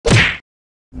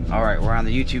Alright, we're on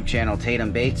the YouTube channel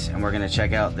Tatum Bates, and we're going to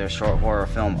check out their short horror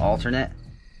film alternate.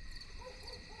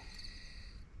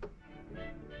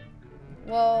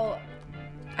 Well,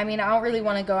 I mean, I don't really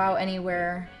want to go out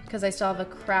anywhere because I still have a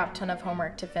crap ton of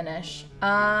homework to finish.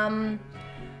 When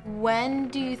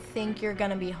do you think you're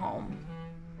gonna be home?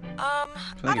 I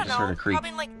don't know,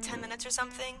 probably in like 10 minutes or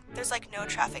something. There's like no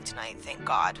traffic tonight, thank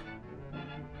God.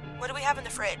 What do we have in the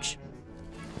fridge?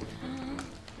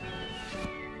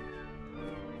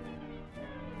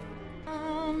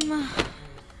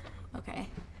 Okay.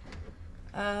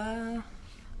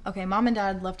 Okay, Mom and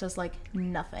Dad left us like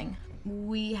nothing.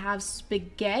 We have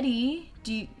spaghetti.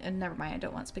 Do you, never mind, I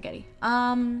don't want spaghetti.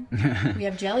 We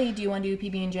have jelly. Do you want to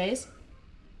do PB&Js?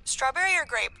 Strawberry or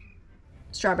grape?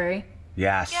 Strawberry.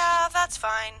 Yes. Yeah, that's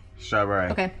fine.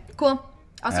 Strawberry. Okay, cool.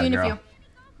 I'll see you in a girl. few.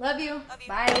 Love you. Love you.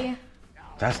 Bye.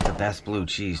 That's the best blue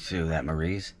cheese too, that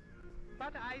Marie's.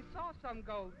 But I saw some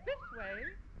go this way,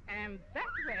 and that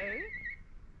way,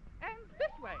 and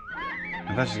this way.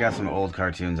 I thought she's got some old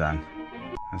cartoons on.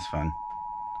 That's fun.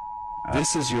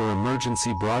 This is your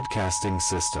emergency broadcasting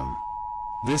system.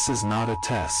 This is not a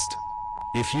test.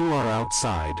 If you are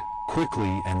outside,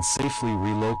 quickly and safely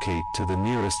relocate to the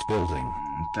nearest building.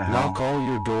 What the hell? Lock all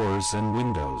your doors and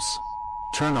windows.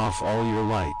 Turn off all your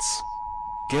lights.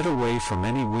 Get away from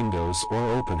any windows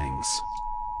or openings.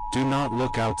 Do not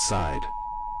look outside.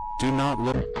 Do not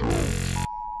look.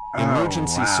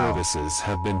 Emergency services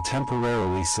have been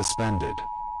temporarily suspended.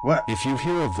 What? If you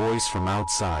hear a voice from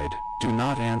outside, do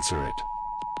not answer it.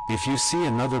 If you see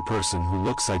another person who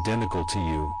looks identical to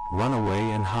you, run away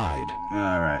and hide.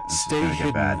 Alright, this is Stay gonna get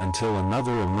hidden bad. until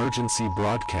another emergency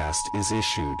broadcast is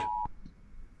issued.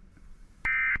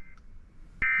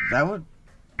 That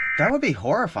would be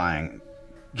horrifying.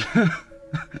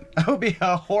 That would be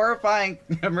a horrifying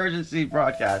emergency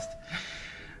broadcast.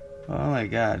 Oh my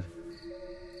god.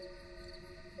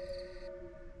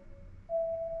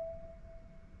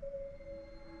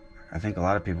 I think a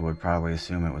lot of people would probably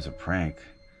assume it was a prank.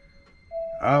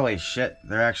 Holy shit,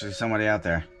 there's actually somebody out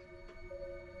there.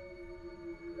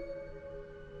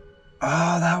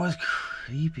 Oh, that was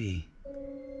creepy.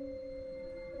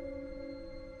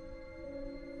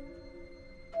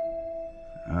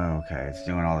 Oh, okay, it's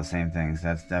doing all the same things.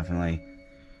 That's definitely...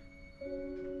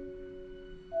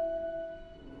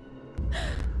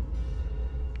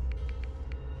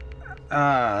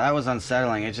 that was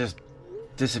unsettling. It just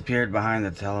disappeared behind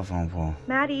the telephone pole.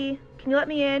 Maddie, can you let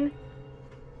me in?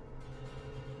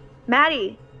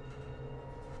 Maddie!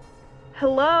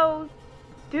 Hello?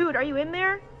 Dude, are you in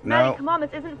there? No. Maddie, come on,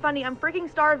 this isn't funny. I'm freaking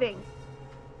starving.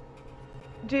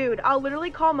 Dude, I'll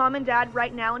literally call Mom and Dad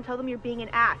right now and tell them you're being an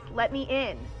ass. Let me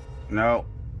in. No.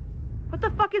 What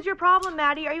the fuck is your problem,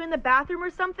 Maddie? Are you in the bathroom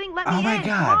or something? Let me in. Oh my God.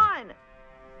 Come on.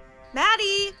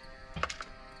 Maddie!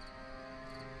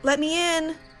 Let me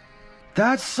in.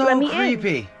 That's so Let me in.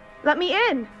 creepy. Let me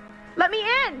in. Let me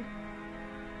in.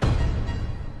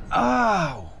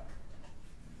 Oh.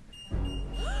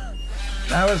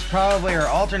 That was probably her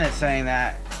alternate saying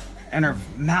that. And her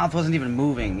mouth wasn't even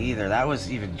moving either. That was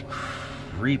even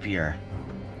creepier.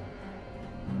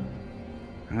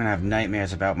 I'm gonna have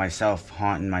nightmares about myself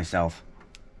haunting myself.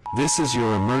 This is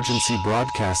your emergency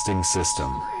broadcasting system.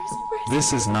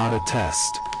 This is not a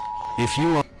test. If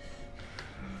you are...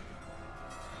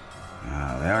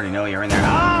 Oh, they already know you're in there.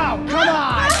 Oh, come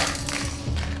on!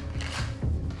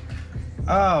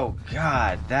 Oh,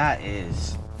 God, that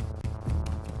is...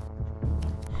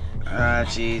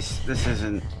 jeez, this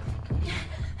isn't...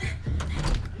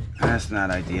 That's not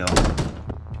ideal.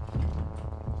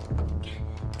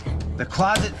 The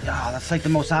closet... Oh, that's like the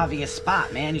most obvious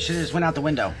spot, man. You should have just went out the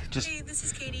window. Just... Hey, this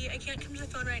is Katie. I can't come to the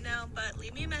phone right now, but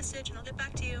leave me a message and I'll get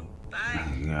back to you. Bye.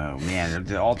 Oh, man,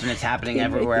 the alternate's happening Yeah,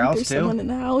 everywhere I think else, there's too? someone in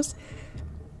the house.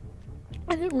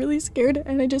 And I'm really scared,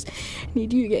 and I just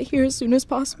need you to get here as soon as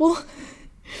possible.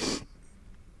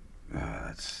 Oh,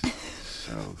 that's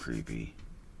so creepy.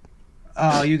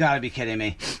 Oh, you gotta be kidding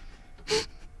me.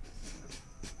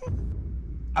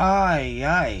 Ay,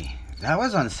 ay. That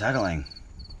was unsettling.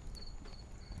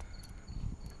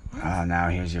 Oh, now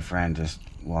here's your friend just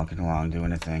walking along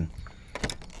doing a thing.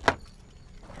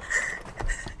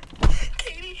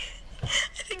 Katie, I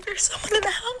think there's someone in the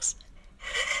house.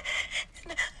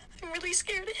 And I'm really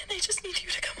scared and I just need you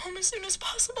to come home as soon as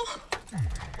possible.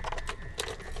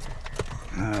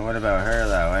 What about her,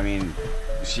 though? I mean,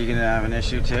 is she gonna have an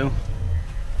issue, too?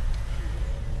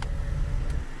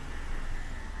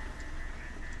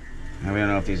 And we don't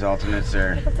know if these alternates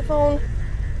are... Pick up the phone.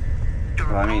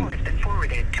 Well, I mean...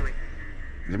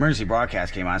 The emergency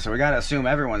broadcast came on, so we gotta assume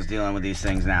everyone's dealing with these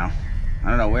things now. I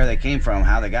don't know where they came from,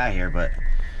 how they got here, but...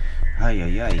 Ay,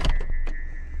 ay, ay.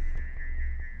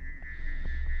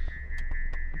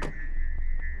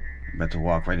 I'm about to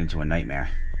walk right into a nightmare.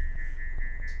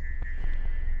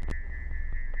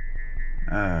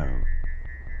 Oh.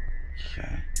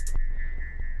 Okay.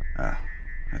 Oh,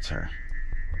 that's her.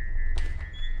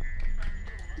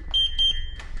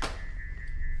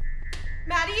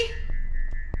 Maddie?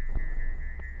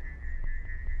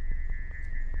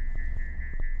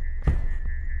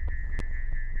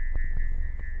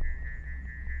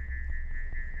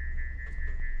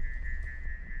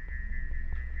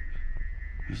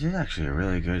 This is actually a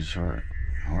really good short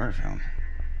horror film.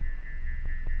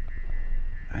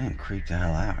 I am creeped the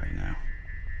hell out right now.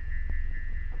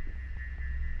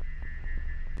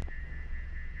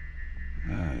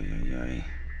 Ay, ay, ay.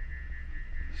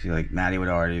 I feel like Maddie would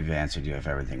already have answered you if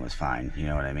everything was fine. You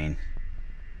know what I mean?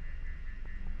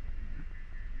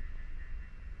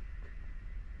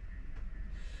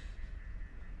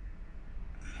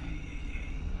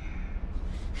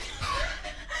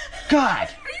 God!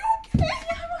 Are you okay?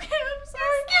 I'm okay. I'm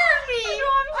sorry. You scared me. I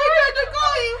know. I tried to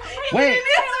call you. Wait. You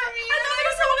didn't answer me. I thought there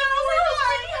was someone else.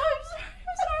 I'm sorry.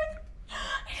 I'm sorry.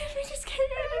 I didn't mean to scare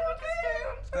you. I didn't mean to scare you.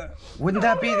 I'm sorry. Wouldn't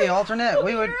that be the alternate?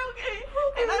 We would. You're okay.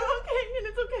 And I'm okay. And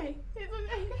it's okay. It's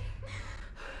okay.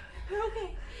 You're okay.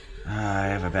 I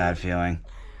have a bad feeling.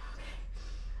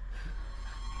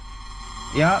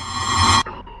 Yup.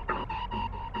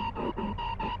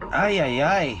 Ay, ay,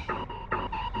 ay.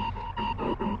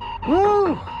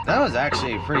 Woo! That was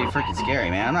actually pretty freaking scary,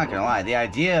 man. I'm not gonna lie. The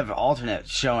idea of alternate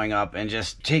showing up and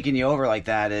just taking you over like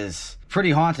that is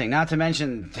pretty haunting. Not to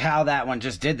mention how that one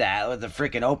just did that with the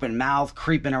freaking open mouth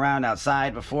creeping around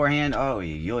outside beforehand. Oh,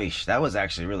 yoish. That was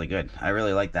actually really good. I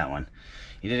really liked that one.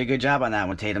 You did a good job on that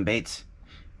one, Tatum Bates.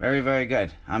 Very, very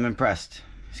good. I'm impressed.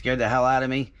 Scared the hell out of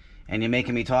me, and you're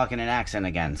making me talk in an accent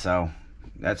again, so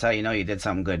that's how you know you did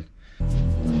something good.